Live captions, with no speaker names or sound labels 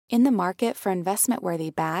In the market for investment-worthy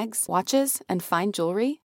bags, watches, and fine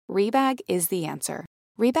jewelry, Rebag is the answer.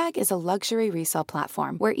 Rebag is a luxury resale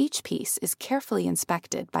platform where each piece is carefully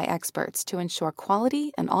inspected by experts to ensure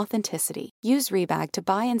quality and authenticity. Use Rebag to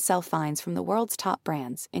buy and sell finds from the world's top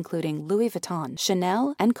brands, including Louis Vuitton,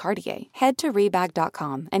 Chanel, and Cartier. Head to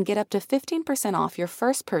Rebag.com and get up to 15% off your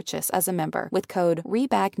first purchase as a member with code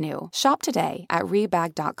REBAGNEW. Shop today at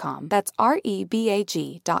Rebag.com. That's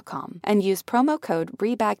REBAG.com. And use promo code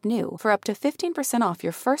REBAGNEW for up to 15% off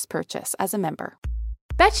your first purchase as a member.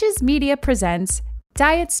 Betches Media presents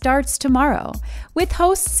Diet Starts Tomorrow with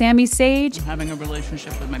hosts Sammy Sage, I'm having a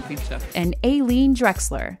relationship with my pizza, and Aileen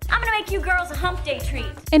Drexler. I'm gonna make you girls a hump day treat.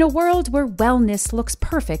 In a world where wellness looks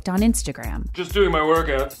perfect on Instagram, just doing my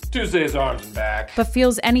workout, Tuesdays arms and back, but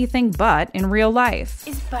feels anything but in real life.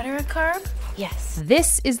 Is butter a carb? Yes.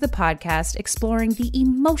 This is the podcast exploring the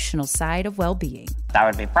emotional side of well-being. I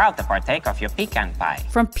would be proud to partake of your pecan pie.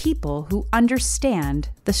 From people who understand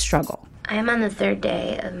the struggle. I am on the third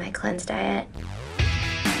day of my cleanse diet.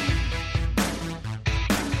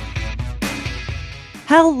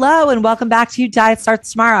 Hello and welcome back to Diet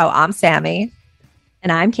Starts Tomorrow. I'm Sammy.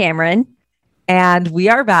 And I'm Cameron. And we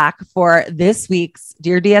are back for this week's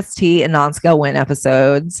Dear DST and Non-Scale Win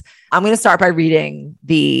episodes. I'm going to start by reading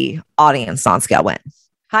the audience non-scale win.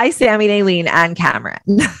 Hi, Sammy, Aileen, and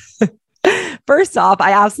Cameron. First off,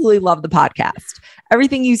 I absolutely love the podcast.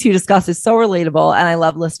 Everything you two discuss is so relatable, and I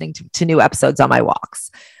love listening to new episodes on my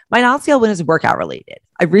walks. My non-scale win is workout related.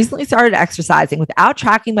 I recently started exercising without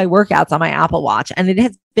tracking my workouts on my Apple Watch, and it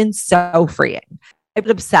has been so freeing. I would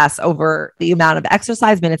obsess over the amount of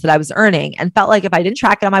exercise minutes that I was earning and felt like if I didn't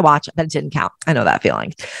track it on my watch, then it didn't count. I know that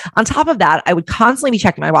feeling. On top of that, I would constantly be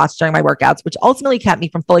checking my watch during my workouts, which ultimately kept me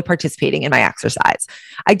from fully participating in my exercise.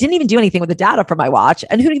 I didn't even do anything with the data from my watch,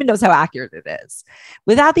 and who even knows how accurate it is.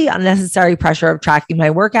 Without the unnecessary pressure of tracking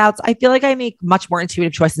my workouts, I feel like I make much more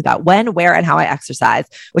intuitive choices about when, where, and how I exercise,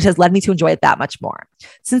 which has led me to enjoy it that much more.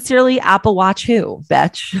 Sincerely, Apple Watch who,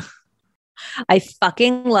 bitch? I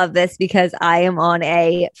fucking love this because I am on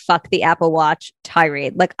a fuck the Apple Watch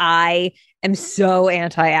tirade. Like, I am so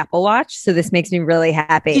anti-Apple Watch. So this makes me really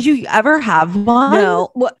happy. Did you ever have one?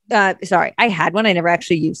 No. Well, sorry. I had one. I never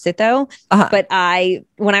actually used it though. But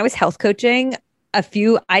when I was health coaching, I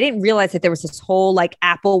didn't realize that there was this whole like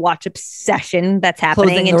Apple Watch obsession that's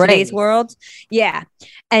happening in today's world. Yeah.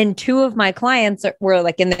 And two of my clients were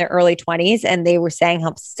like in their early 20s and they were saying how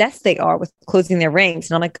obsessed they are with closing their rings.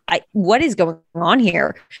 And I'm like, what is going on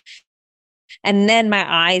here? And then my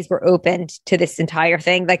eyes were opened to this entire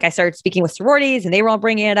thing. Like I started speaking with sororities and they were all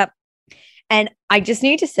bringing it up. And I just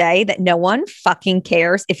need to say that no one fucking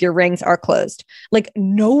cares if your rings are closed. Like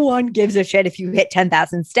no one gives a shit if you hit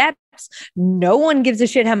 10,000 steps. No one gives a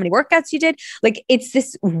shit how many workouts you did. Like it's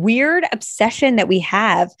this weird obsession that we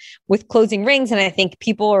have with closing rings. And I think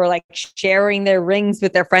people are like sharing their rings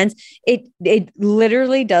with their friends. It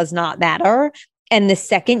literally does not matter. And the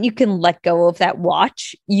second you can let go of that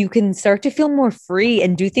watch, you can start to feel more free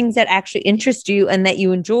and do things that actually interest you and that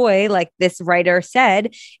you enjoy, like this writer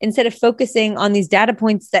said, instead of focusing on these data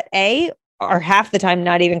points that A, are half the time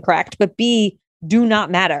not even correct, but B, do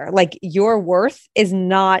not matter. Like your worth is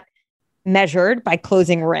not measured by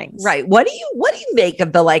closing rings. Right. What do you make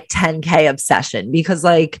of the like 10K obsession? Because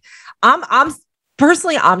like I'm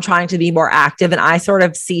personally, I'm trying to be more active and I sort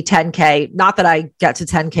of see 10K, not that I get to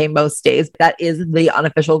 10K most days, but that is the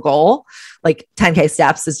unofficial goal. Like 10K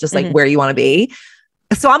steps is just like where you want to be.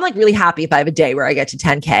 So I'm like really happy if I have a day where I get to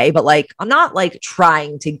 10K, but like, I'm not like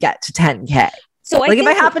trying to get to 10K. So like if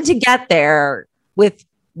I happen to get there with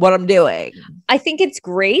what I'm doing, I think it's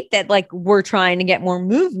great that like we're trying to get more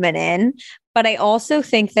movement in, but I also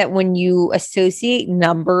think that when you associate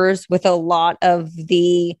numbers with a lot of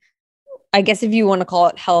the, I guess if you want to call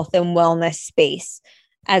it health and wellness space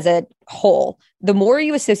as a whole, the more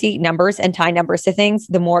you associate numbers and tie numbers to things,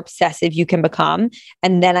 the more obsessive you can become.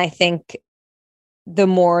 And then I think the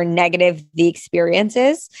more negative the experience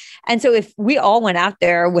is. And so if we all went out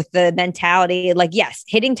there with the mentality, like, yes,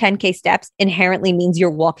 hitting 10K steps inherently means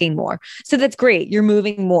you're walking more. So that's great. You're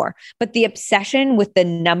moving more. But the obsession with the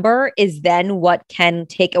number is then what can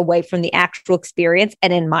take away from the actual experience.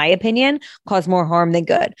 And in my opinion, cause more harm than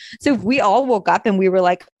good. So if we all woke up and we were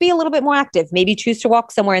like, be a little bit more active, maybe choose to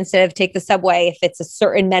walk somewhere instead of take the subway if it's a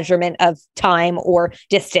certain measurement of time or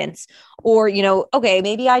distance. Or, you know, okay,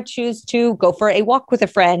 maybe I choose to go for a walk with a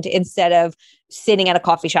friend instead of sitting at a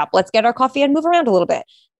coffee shop. Let's get our coffee and move around a little bit.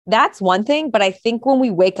 That's one thing. But I think when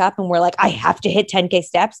we wake up and we're like, I have to hit 10K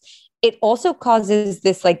steps, it also causes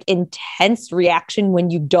this like intense reaction when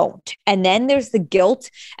you don't. And then there's the guilt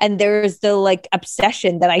and there's the like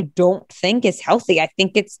obsession that I don't think is healthy. I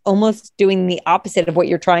think it's almost doing the opposite of what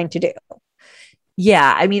you're trying to do.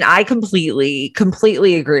 Yeah. I mean, I completely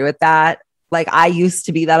agree with that. Like I used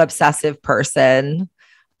to be that obsessive person.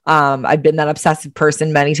 I've been that obsessive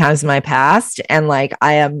person many times in my past. And like,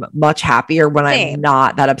 I am much happier when I'm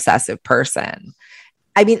not that obsessive person.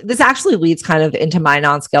 I mean, this actually leads kind of into my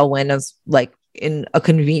non-scale win as like in a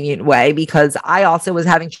convenient way, because I also was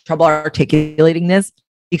having trouble articulating this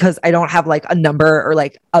because I don't have like a number or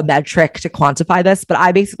like a metric to quantify this. But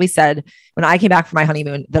I basically said when I came back from my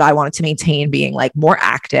honeymoon that I wanted to maintain being like more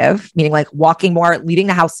active, meaning like walking more, leaving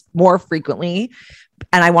the house more frequently.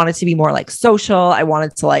 And I wanted to be more like social. I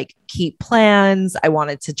wanted to like keep plans. I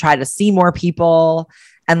wanted to try to see more people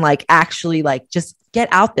and like actually like just get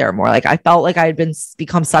out there more. Like I felt like I had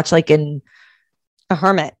become such like a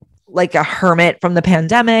hermit from the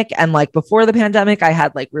pandemic. And like before the pandemic, I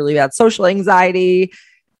had like really bad social anxiety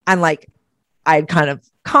and like I had kind of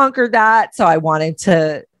conquered that. So I wanted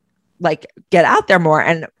to like get out there more.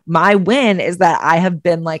 And my win is that I have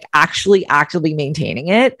been like actually actively maintaining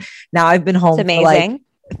it. Now I've been home. It's amazing.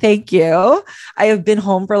 Thank you. I have been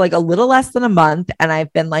home for like a little less than a month and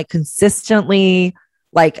I've been like consistently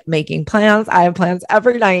like making plans. I have plans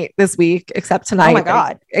every night this week, except tonight. Oh my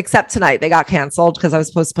God. Except tonight. They got canceled because I was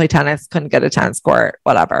supposed to play tennis, couldn't get a tennis court,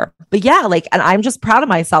 whatever. But yeah, like, and I'm just proud of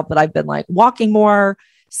myself that I've been like walking more,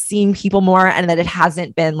 seeing people more, and that it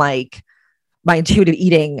hasn't been like my intuitive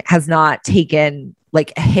eating has not taken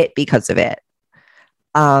like a hit because of it.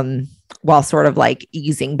 While sort of like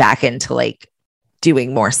easing back into like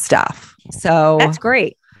doing more stuff. So that's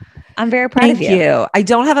great. I'm very proud of you. Thank you. I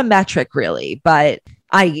don't have a metric really, but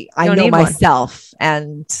I know myself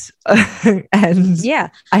and yeah,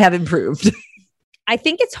 I have improved. I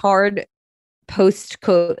think it's hard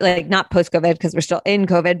post-COVID, like not post-COVID because we're still in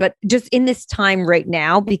COVID, but just in this time right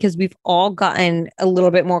now, because we've all gotten a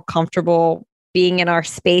little bit more comfortable being in our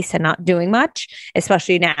space and not doing much,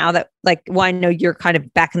 especially now that like, well, I know you're kind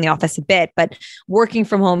of back in the office a bit, but working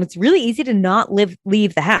from home, it's really easy to not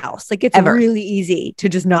leave the house. Like it's really easy to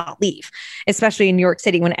just not leave, especially in New York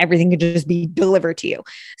City when everything can just be delivered to you.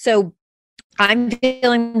 So I'm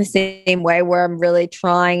feeling the same way where I'm really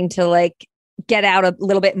trying to like get out a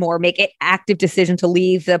little bit more, make an active decision to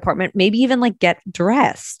leave the apartment, maybe even like get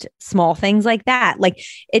dressed, small things like that. Like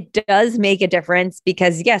it does make a difference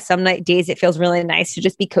because yes, some days it feels really nice to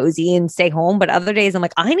just be cozy and stay home. But other days I'm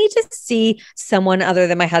like, I need to see someone other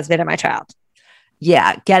than my husband and my child.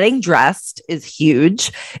 Yeah. Getting dressed is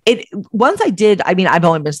huge. Once I did, I mean, I've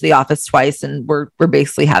only been to the office twice and we're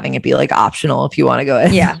basically having it be like optional if you want to go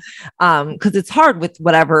in. Yeah. Cause it's hard with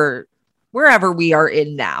wherever we are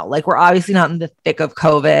in now. Like we're obviously not in the thick of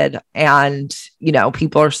COVID and, you know,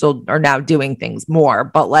 people are now doing things more,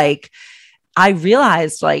 but like, I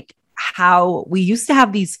realized like how we used to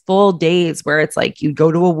have these full days where it's like, you'd go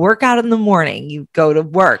to a workout in the morning, you go to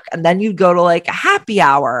work and then you'd go to like a happy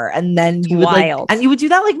hour and then you would do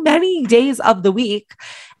that like many days of the week.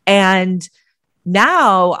 And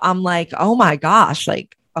now I'm like, oh my gosh,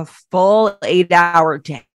 like a full 8-hour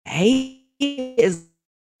day is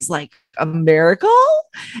like a miracle.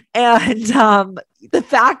 And the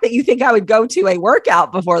fact that you think I would go to a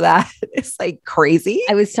workout before that is like crazy.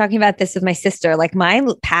 I was talking about this with my sister, like my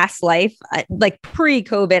past life, like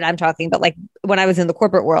pre-COVID, I'm talking, but like when I was in the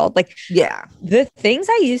corporate world, like yeah, the things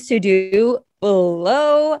I used to do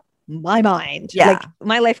blow my mind. Yeah. Like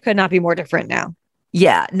my life could not be more different now.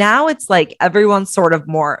 Yeah. Now it's like everyone's sort of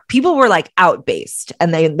more, people were like out based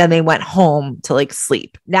and then they went home to like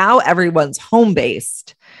sleep. Now everyone's home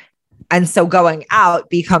based. And so going out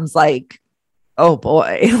becomes like, oh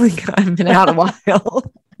boy, like I've been out a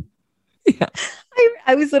while. Yeah.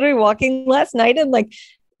 I was literally walking last night and like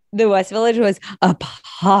the West Village was a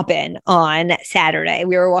poppin' on Saturday.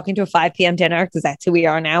 We were walking to a 5 p.m. dinner because that's who we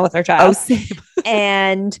are now with our child. Oh, same.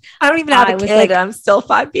 And I don't even have a kid. Like, I'm still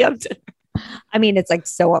 5 p.m. dinner. I mean, it's like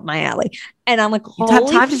so up my alley. And I'm like, you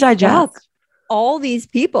have time to digest. All these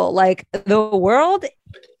people, like the world,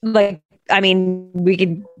 like, I mean, we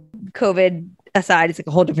could COVID aside, it's like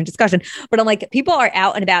a whole different discussion, but I'm like, people are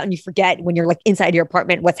out and about and you forget when you're like inside your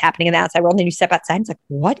apartment, what's happening in the outside world. And then you step outside and it's like,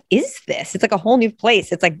 what is this? It's like a whole new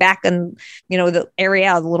place. It's like back in, you know, the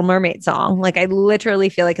Ariel, the Little Mermaid song. Like I literally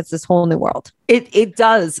feel like it's this whole new world. It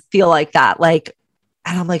does feel like that. Like,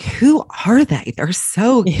 and I'm like, who are they? They're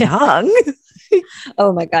so young.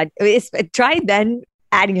 Oh my God. Try then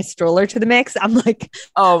adding a stroller to the mix. I'm like,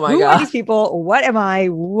 oh my God, who are these people? What am I?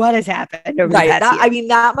 What has happened? Right. I mean,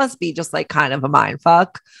 that must be just like kind of a mind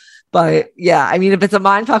fuck. But yeah, I mean, if it's a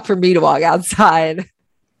mind fuck for me to walk outside,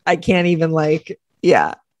 I can't even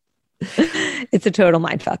yeah. It's a total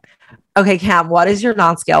mind fuck. Okay, Cam, what is your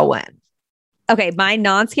non-scale win? Okay, my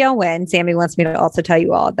non-scale win, Sammy wants me to also tell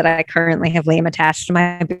you all that I currently have Liam attached to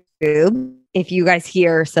my boob. If you guys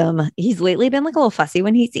hear he's lately been like a little fussy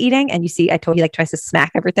when he's eating. And you see, I told you, he tries to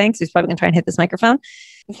smack everything. So he's probably going to try and hit this microphone.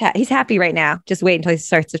 He's happy right now. Just wait until he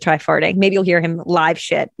starts to try farting. Maybe you'll hear him live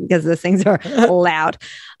shit because those things are loud.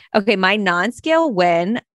 Okay, my non-scale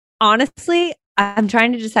win, honestly, I'm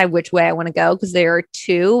trying to decide which way I want to go because there are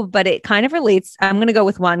two, but it kind of relates. I'm going to go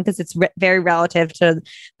with one because it's very relative to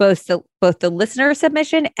both the listener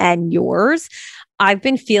submission and yours. I've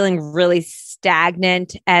been feeling really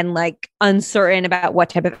stagnant and uncertain about what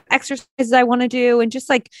type of exercises I want to do and just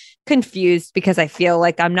confused because I feel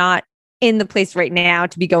like I'm not in the place right now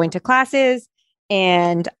to be going to classes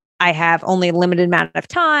and I have only a limited amount of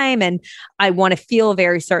time and I want to feel a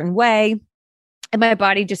very certain way. And my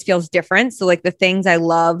body just feels different. So the things I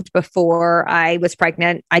loved before I was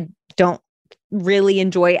pregnant, I don't really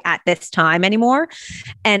enjoy at this time anymore.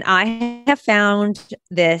 And I have found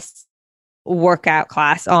this workout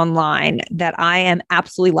class online that I am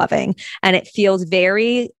absolutely loving. And it feels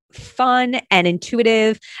very fun and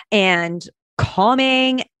intuitive and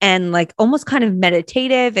calming and almost kind of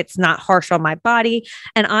meditative. It's not harsh on my body.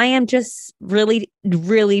 And I am just really,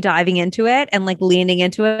 really diving into it and leaning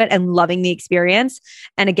into it and loving the experience.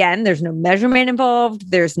 And again, there's no measurement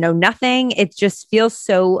involved. There's no nothing. It just feels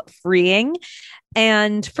so freeing.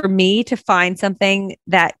 And for me to find something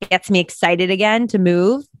that gets me excited again to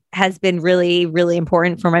move has been really, really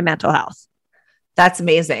important for my mental health. That's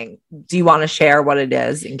amazing. Do you want to share what it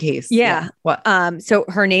is in case? Yeah. What? So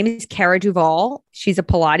her name is Cara Duvall. She's a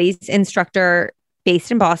Pilates instructor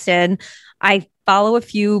based in Boston. I follow a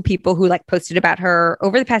few people who posted about her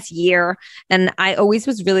over the past year. And I always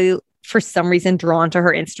was really, for some reason, drawn to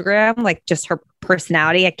her Instagram, just her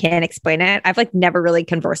personality. I can't explain it. I've never really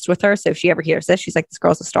conversed with her. So if she ever hears this, she's this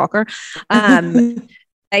girl's a stalker.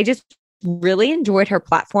 I just really enjoyed her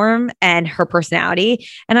platform and her personality.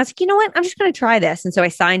 And I was like, you know what? I'm just going to try this. And so I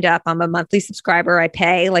signed up. I'm a monthly subscriber. I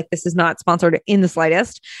pay. This is not sponsored in the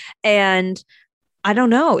slightest. And I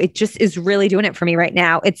don't know. It just is really doing it for me right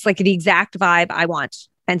now. It's the exact vibe I want.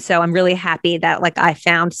 And so I'm really happy that I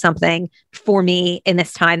found something for me in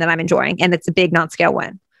this time that I'm enjoying. And it's a big non-scale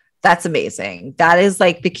win. That's amazing. That is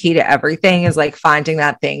the key to everything is finding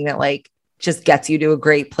that thing that just gets you to a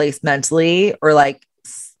great place mentally or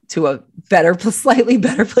to a slightly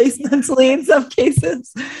better place mentally in some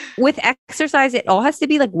cases. With exercise, it all has to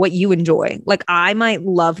be what you enjoy. I might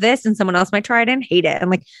love this and someone else might try it and hate it.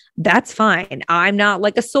 I'm that's fine. I'm not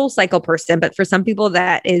a Soul Cycle person, but for some people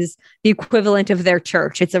that is the equivalent of their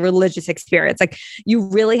church. It's a religious experience. You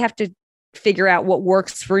really have to figure out what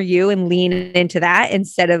works for you and lean into that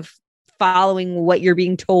instead of following what you're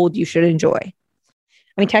being told you should enjoy.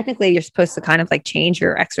 I mean, technically, you're supposed to kind of change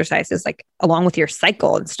your exercises along with your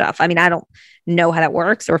cycle and stuff. I mean, I don't know how that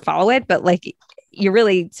works or follow it, but you're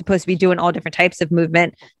really supposed to be doing all different types of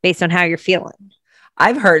movement based on how you're feeling.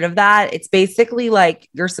 I've heard of that. It's basically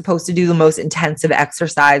you're supposed to do the most intensive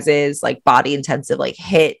exercises, body intensive,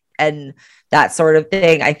 HIIT and that sort of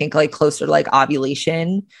thing. I think closer to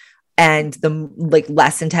ovulation and the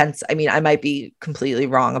less intense. I mean, I might be completely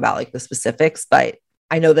wrong about the specifics, but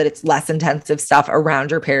I know that it's less intensive stuff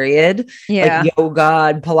around your period, yoga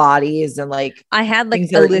and Pilates and I had things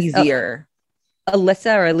that are easier. Lisa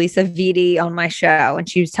Vitti on my show, and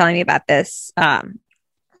she was telling me about this,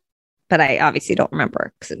 but I obviously don't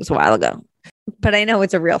remember because it was a while ago. But I know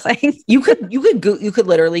it's a real thing. You could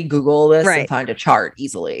literally Google this and find a chart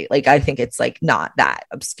easily. I think it's not that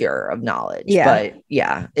obscure of knowledge. Yeah. But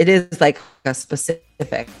yeah, it is a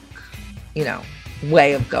specific,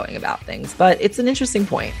 way of going about things, but it's an interesting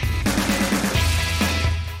point.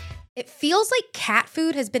 It feels like cat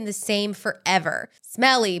food has been the same forever.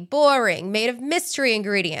 Smelly, boring, made of mystery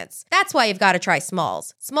ingredients. That's why you've got to try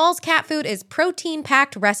Smalls. Smalls cat food is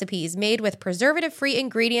protein-packed recipes made with preservative-free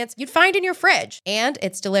ingredients you'd find in your fridge. And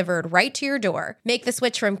it's delivered right to your door. Make the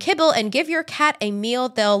switch from kibble and give your cat a meal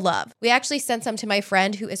they'll love. We actually sent some to my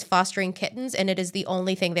friend who is fostering kittens, and it is the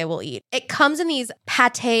only thing they will eat. It comes in these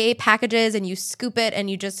pate packages, and you scoop it, and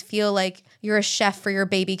you just feel like you're a chef for your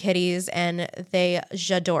baby kitties, and they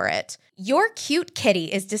j'adore it. Your cute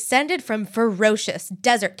kitty is descended from ferocious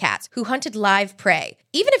desert cats who hunted live prey.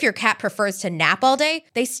 Even if your cat prefers to nap all day,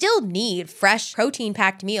 they still need fresh,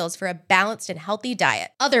 protein-packed meals for a balanced and healthy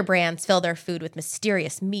diet. Other brands fill their food with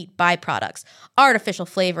mysterious meat byproducts, artificial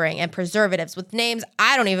flavoring, and preservatives with names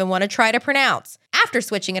I don't even want to try to pronounce. After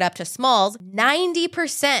switching it up to Smalls,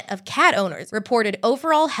 90% of cat owners reported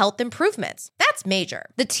overall health improvements. That's major.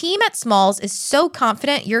 The team at Smalls is so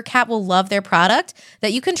confident your cat will love their product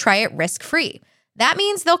that you can try it risk-free. That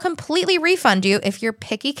means they'll completely refund you if your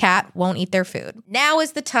picky cat won't eat their food. Now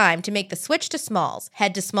is the time to make the switch to Smalls.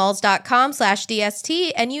 Head to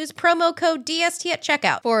smalls.com/DST and use promo code DST at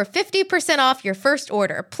checkout for 50% off your first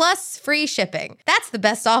order, plus free shipping. That's the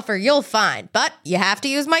best offer you'll find, but you have to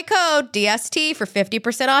use my code DST for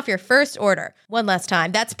 50% off your first order. One last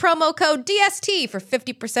time, that's promo code DST for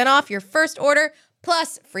 50% off your first order,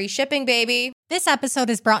 plus free shipping, baby. This episode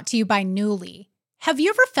is brought to you by Nuuly. Have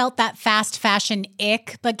you ever felt that fast fashion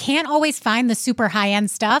ick, but can't always find the super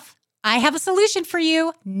high-end stuff? I have a solution for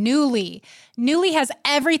you, Nuuly. Nuuly has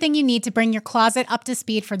everything you need to bring your closet up to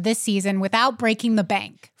speed for this season without breaking the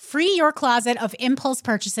bank. Free your closet of impulse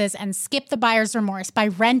purchases and skip the buyer's remorse by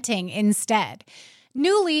renting instead.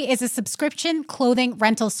 Nuuly is a subscription clothing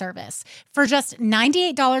rental service. For just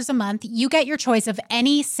 $98 a month, you get your choice of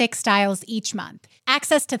any 6 styles each month.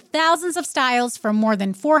 Access to thousands of styles from more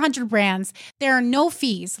than 400 brands. There are no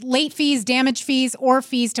fees, late fees, damage fees, or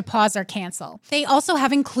fees to pause or cancel. They also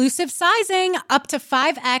have inclusive sizing, up to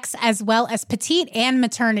 5X, as well as petite and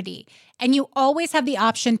maternity. And you always have the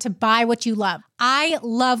option to buy what you love. I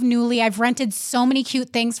love Nuuly. I've rented so many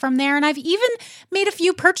cute things from there, and I've even made a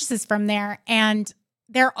few purchases from there, and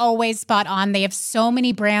they're always spot on. They have so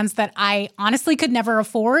many brands that I honestly could never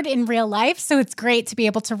afford in real life, so it's great to be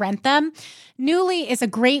able to rent them. Nuuly is a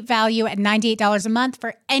great value at $98 a month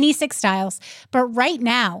for any 6 styles, but right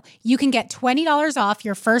now, you can get $20 off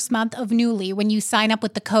your first month of Nuuly when you sign up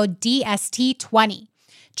with the code DST20.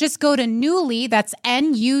 Just go to Nuuly, that's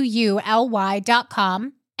NUULY.com,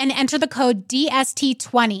 and enter the code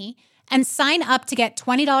DST20 and sign up to get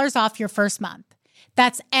 $20 off your first month.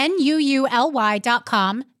 That's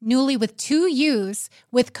NUULY.com, Nuuly with 2 U's,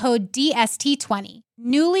 with code DST20.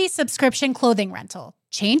 Nuuly subscription clothing rental.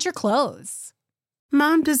 Change your clothes.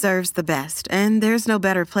 Mom deserves the best, and there's no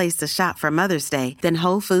better place to shop for Mother's Day than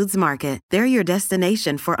Whole Foods Market. They're your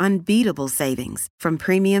destination for unbeatable savings, from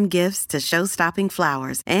premium gifts to show-stopping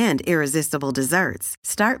flowers and irresistible desserts.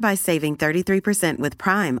 Start by saving 33% with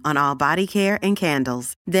Prime on all body care and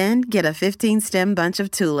candles. Then get a 15-stem bunch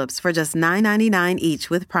of tulips for just $9.99 each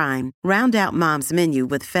with Prime. Round out Mom's menu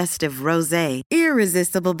with festive rosé,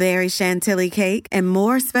 irresistible berry chantilly cake, and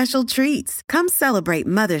more special treats. Come celebrate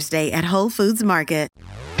Mother's Day at Whole Foods Market.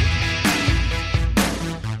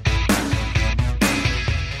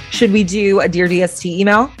 Should we do a Dear DST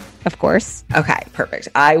email? Of course. Okay, perfect.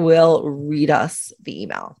 I will read us the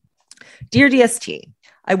email. Dear DST,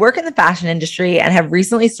 I work in the fashion industry and have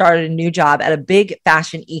recently started a new job at a big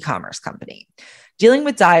fashion e-commerce company. Dealing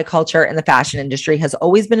with diet culture in the fashion industry has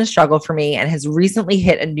always been a struggle for me and has recently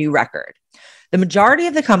hit a new record. The majority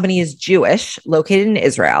of the company is Jewish, located in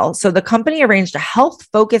Israel, so the company arranged a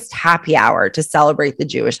health-focused happy hour to celebrate the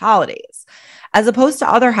Jewish holidays. As opposed to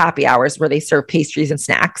other happy hours where they serve pastries and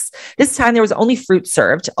snacks, this time there was only fruit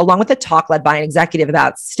served, along with a talk led by an executive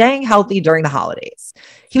about staying healthy during the holidays.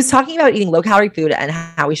 He was talking about eating low-calorie food and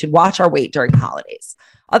how we should watch our weight during the holidays.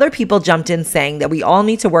 Other people jumped in saying that we all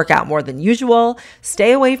need to work out more than usual,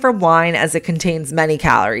 stay away from wine as it contains many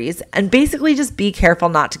calories, and basically just be careful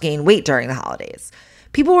not to gain weight during the holidays.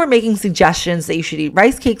 People were making suggestions that you should eat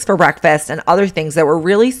rice cakes for breakfast and other things that were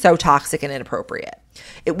really so toxic and inappropriate.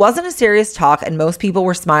 It wasn't a serious talk and most people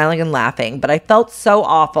were smiling and laughing, but I felt so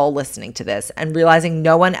awful listening to this and realizing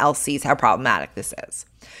no one else sees how problematic this is.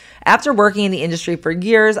 After working in the industry for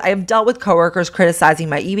years, I have dealt with coworkers criticizing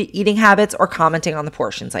my eating habits or commenting on the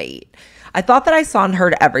portions I eat. I thought that I saw and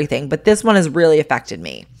heard everything, but this one has really affected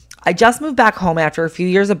me. I just moved back home after a few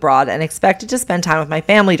years abroad and expected to spend time with my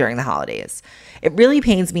family during the holidays. It really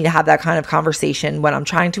pains me to have that kind of conversation when I'm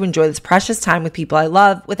trying to enjoy this precious time with people I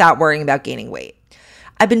love without worrying about gaining weight.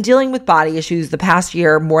 I've been dealing with body issues the past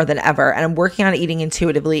year more than ever, and I'm working on eating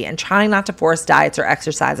intuitively and trying not to force diets or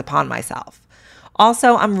exercise upon myself.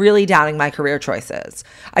 Also, I'm really doubting my career choices.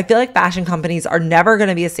 I feel like fashion companies are never going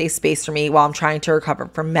to be a safe space for me while I'm trying to recover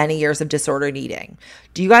from many years of disordered eating.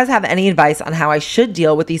 Do you guys have any advice on how I should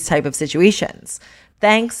deal with these type of situations?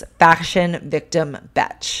 Thanks, Fashion Victim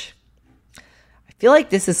Betch. I feel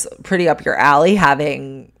like this is pretty up your alley,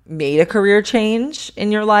 having made a career change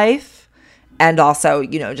in your life and also,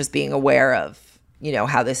 just being aware of,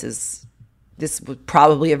 how this was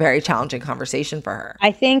probably a very challenging conversation for her.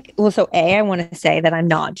 I think, I want to say that I'm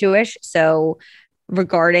not Jewish. So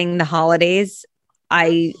regarding the holidays,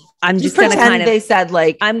 I'm just going to kind of, they said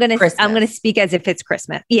like, I'm going to speak as if it's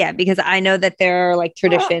Christmas. Yeah. Because I know that there are like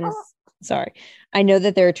traditions. I know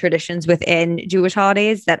that there are traditions within Jewish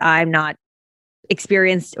holidays that I'm not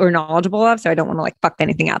experienced or knowledgeable of. So I don't want to like fuck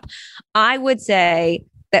anything up. I would say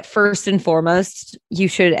that first and foremost, you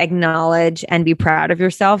should acknowledge and be proud of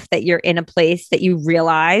yourself that you're in a place that you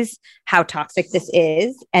realize how toxic this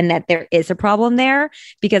is and that there is a problem there.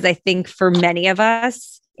 Because I think for many of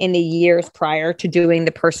us in the years prior to doing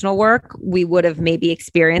the personal work, we would have maybe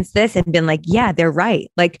experienced this and been like, yeah, they're right.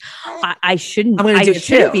 Like I shouldn't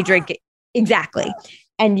be drinking. Exactly.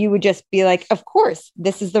 And you would just be like, of course,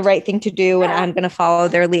 this is the right thing to do. And I'm going to follow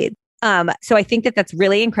their lead. So I think that that's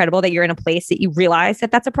really incredible that you're in a place that you realize that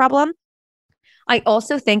that's a problem. I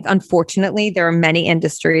also think, unfortunately, there are many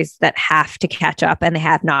industries that have to catch up and they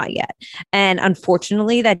have not yet. And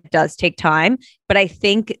unfortunately, that does take time. But I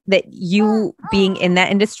think that you being in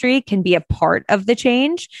that industry can be a part of the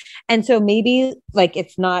change. And so maybe like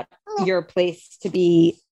it's not your place to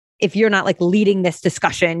be, if you're not like leading this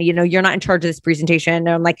discussion, you know, you're not in charge of this presentation,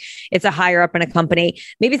 and like it's a higher up in a company,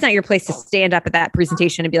 maybe it's not your place to stand up at that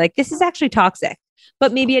presentation and be like, this is actually toxic.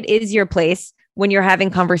 But maybe it is your place when you're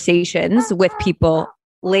having conversations with people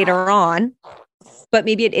later on. But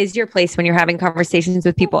maybe it is your place when you're having conversations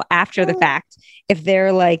with people after the fact. If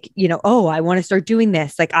they're like, you know, oh, I want to start doing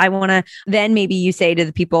this. Like, I want to, then maybe you say to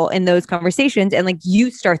the people in those conversations and like you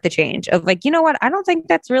start the change of like, you know what? I don't think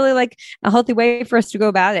that's really like a healthy way for us to go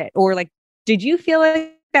about it. Or like, did you feel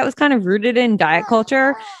like that was kind of rooted in diet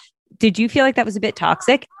culture? Did you feel like that was a bit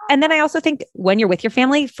toxic? And then I also think when you're with your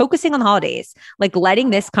family, focusing on the holidays, like letting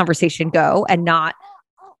this conversation go and not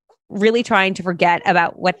really trying to forget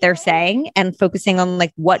about what they're saying and focusing on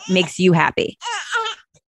like what makes you happy.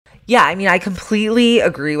 Yeah, I mean, I completely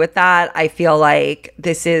agree with that. I feel like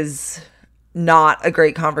this is not a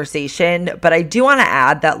great conversation, but I do want to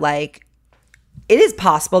add that like it is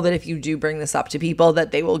possible that if you do bring this up to people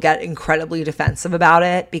that they will get incredibly defensive about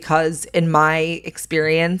it, because in my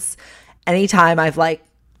experience, anytime I've like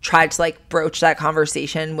tried to like broach that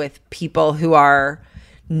conversation with people who are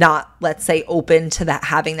not, let's say, open to that,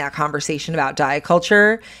 having that conversation about diet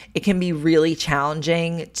culture, it can be really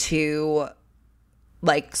challenging to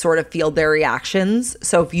like sort of feel their reactions.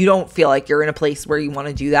 So if you don't feel like you're in a place where you want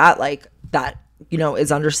to do that, like that, you know,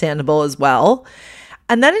 is understandable as well.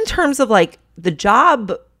 And then in terms of like the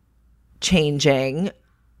job changing,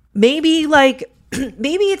 maybe like,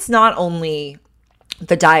 maybe it's not only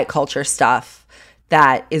the diet culture stuff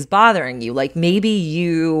that is bothering you. Like maybe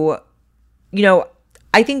you know,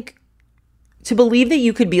 I think to believe that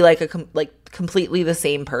you could be like completely the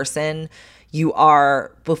same person you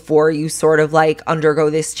are before you sort of like undergo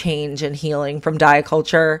this change and healing from diet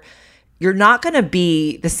culture, you're not going to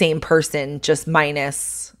be the same person just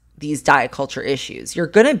minus these diet culture issues. You're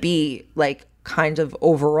going to be like kind of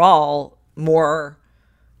overall more,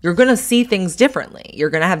 you're going to see things differently. You're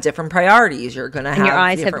going to have different priorities. You're going to have your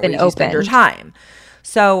eyes different have been ways you spend your time.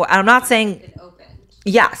 So I'm not saying,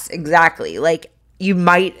 yes, exactly. Like it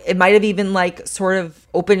might have even like sort of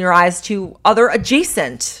opened your eyes to other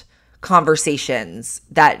adjacent conversations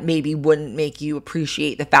that maybe wouldn't make you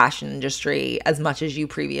appreciate the fashion industry as much as you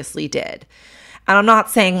previously did. And I'm not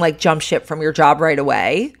saying like jump ship from your job right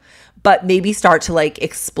away, but maybe start to like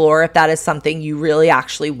explore if that is something you really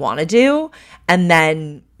actually want to do. And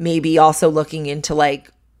then maybe also looking into like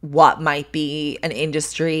what might be an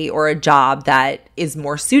industry or a job that is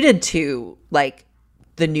more suited to like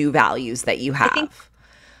the new values that you have.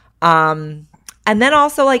 And then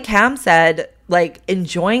also like Cam said, like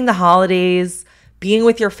enjoying the holidays, being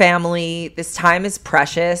with your family. This time is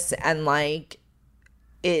precious, and like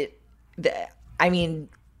I mean,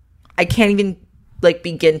 I can't even like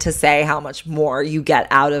begin to say how much more you get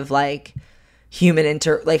out of like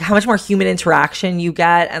how much more human interaction you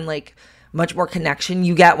get, and like much more connection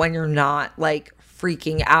you get when you're not like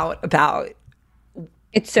freaking out about.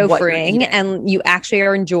 It's so freeing, and you actually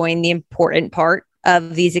are enjoying the important part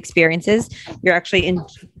of these experiences. You're actually in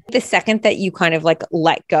the second that you kind of like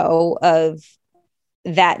let go of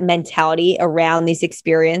that mentality around these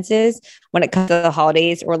experiences when it comes to the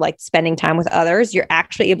holidays or like spending time with others, you're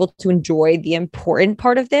actually able to enjoy the important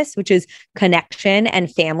part of this, which is connection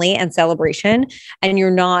and family and celebration. And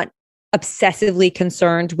you're not obsessively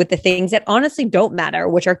concerned with the things that honestly don't matter,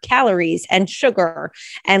 which are calories and sugar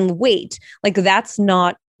and weight. Like that's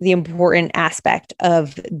not the important aspect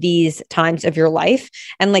of these times of your life.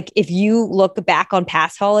 And like, if you look back on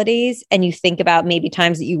past holidays and you think about maybe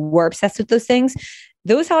times that you were obsessed with those things,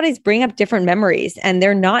 those holidays bring up different memories and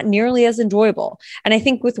they're not nearly as enjoyable. And I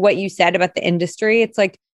think with what you said about the industry, it's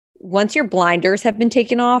like, once your blinders have been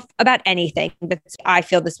taken off about anything, but I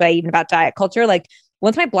feel this way even about diet culture, like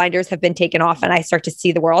once my blinders have been taken off and I start to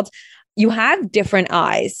see the world, you have different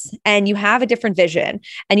eyes and you have a different vision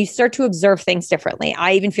and you start to observe things differently.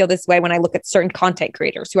 I even feel this way when I look at certain content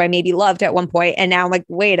creators who I maybe loved at one point, and now I'm like,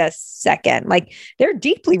 wait a second, like they're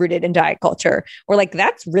deeply rooted in diet culture, or like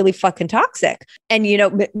that's really fucking toxic. And, you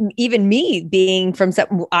know, even me being from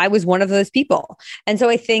some, I was one of those people. And so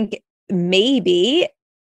I think maybe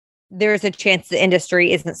there's a chance the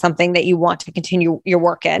industry isn't something that you want to continue your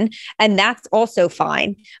work in. And that's also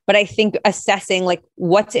fine. But I think assessing like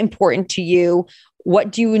what's important to you,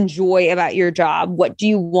 what do you enjoy about your job? What do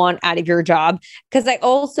you want out of your job? Because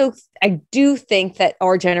I do think that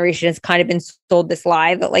our generation has kind of been sold this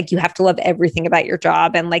lie that like you have to love everything about your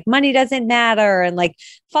job and like money doesn't matter and like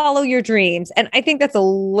follow your dreams. And I think that's a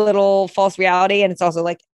little false reality. And it's also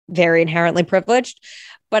like very inherently privileged.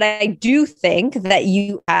 But I do think that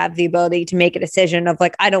you have the ability to make a decision of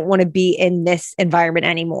like, I don't want to be in this environment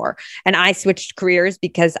anymore. And I switched careers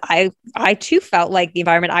because I too felt like the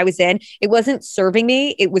environment I was in, it wasn't serving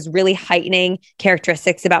me. It was really heightening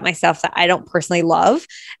characteristics about myself that I don't personally love.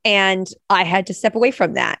 And I had to step away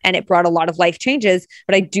from that. And it brought a lot of life changes.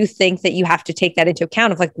 But I do think that you have to take that into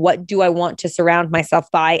account of like, what do I want to surround myself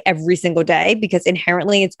by every single day? Because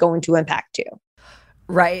inherently it's going to impact you.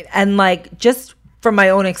 Right. And like, just from my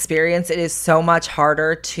own experience, it is so much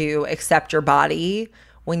harder to accept your body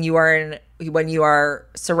when you are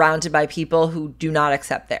surrounded by people who do not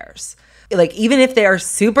accept theirs. Like, even if they are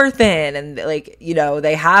super thin and like, you know,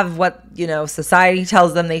 they have what, you know, society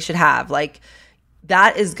tells them they should have, like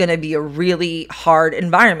that is going to be a really hard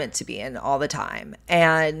environment to be in all the time.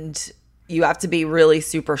 And you have to be really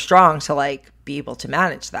super strong to like be able to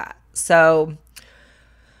manage that. So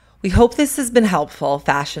we hope this has been helpful,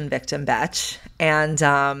 fashion victim Betch. And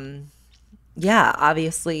yeah,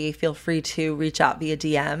 obviously feel free to reach out via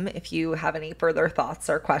DM if you have any further thoughts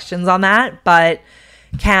or questions on that. But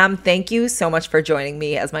Cam, thank you so much for joining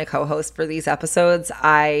me as my co-host for these episodes.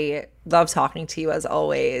 I love talking to you as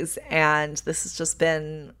always. And this has just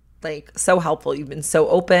been like so helpful. You've been so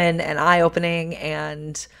open and eye-opening.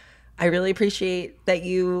 And I really appreciate that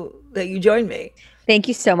you joined me. Thank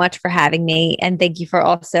you so much for having me. And thank you for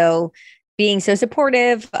also being so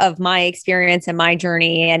supportive of my experience and my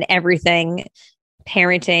journey and everything,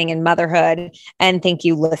 parenting and motherhood. And thank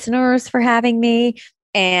you, listeners, for having me.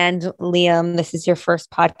 And Liam, this is your first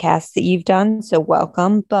podcast that you've done. So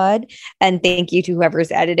welcome, bud. And thank you to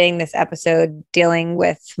whoever's editing this episode, dealing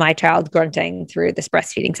with my child grunting through this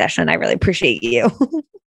breastfeeding session. I really appreciate you.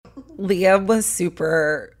 Liam was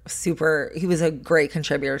he was a great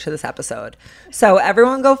contributor to this episode. So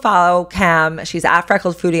everyone go follow Cam. She's at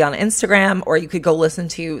Freckled Foodie on Instagram, or you could go listen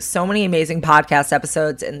to so many amazing podcast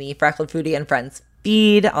episodes in the Freckled Foodie and Friends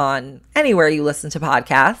feed on anywhere you listen to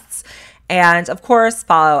podcasts. And of course,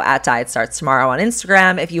 follow at Diet Starts Tomorrow on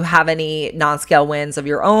Instagram. If you have any non-scale wins of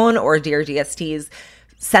your own or Dear DSTs,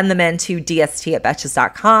 send them in to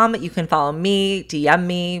dst@betches.com. You can follow me, DM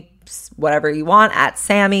me, whatever you want, at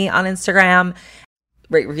Sammy on Instagram.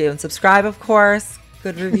 Rate, review, and subscribe, of course.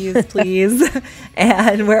 Good reviews, please.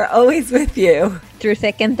 And we're always with you. Through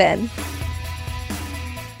thick and thin.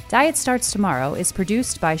 Diet Starts Tomorrow is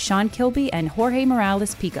produced by Sean Kilby and Jorge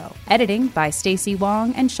Morales Pico. Editing by Stacey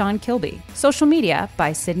Wong and Sean Kilby. Social media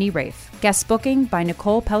by Sydney Rafe. Guest booking by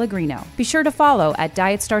Nicole Pellegrino. Be sure to follow at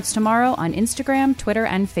Diet Starts Tomorrow on Instagram, Twitter,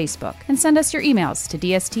 and Facebook. And send us your emails to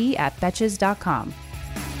dst@betches.com.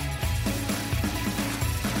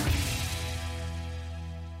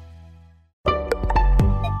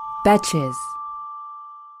 Betches.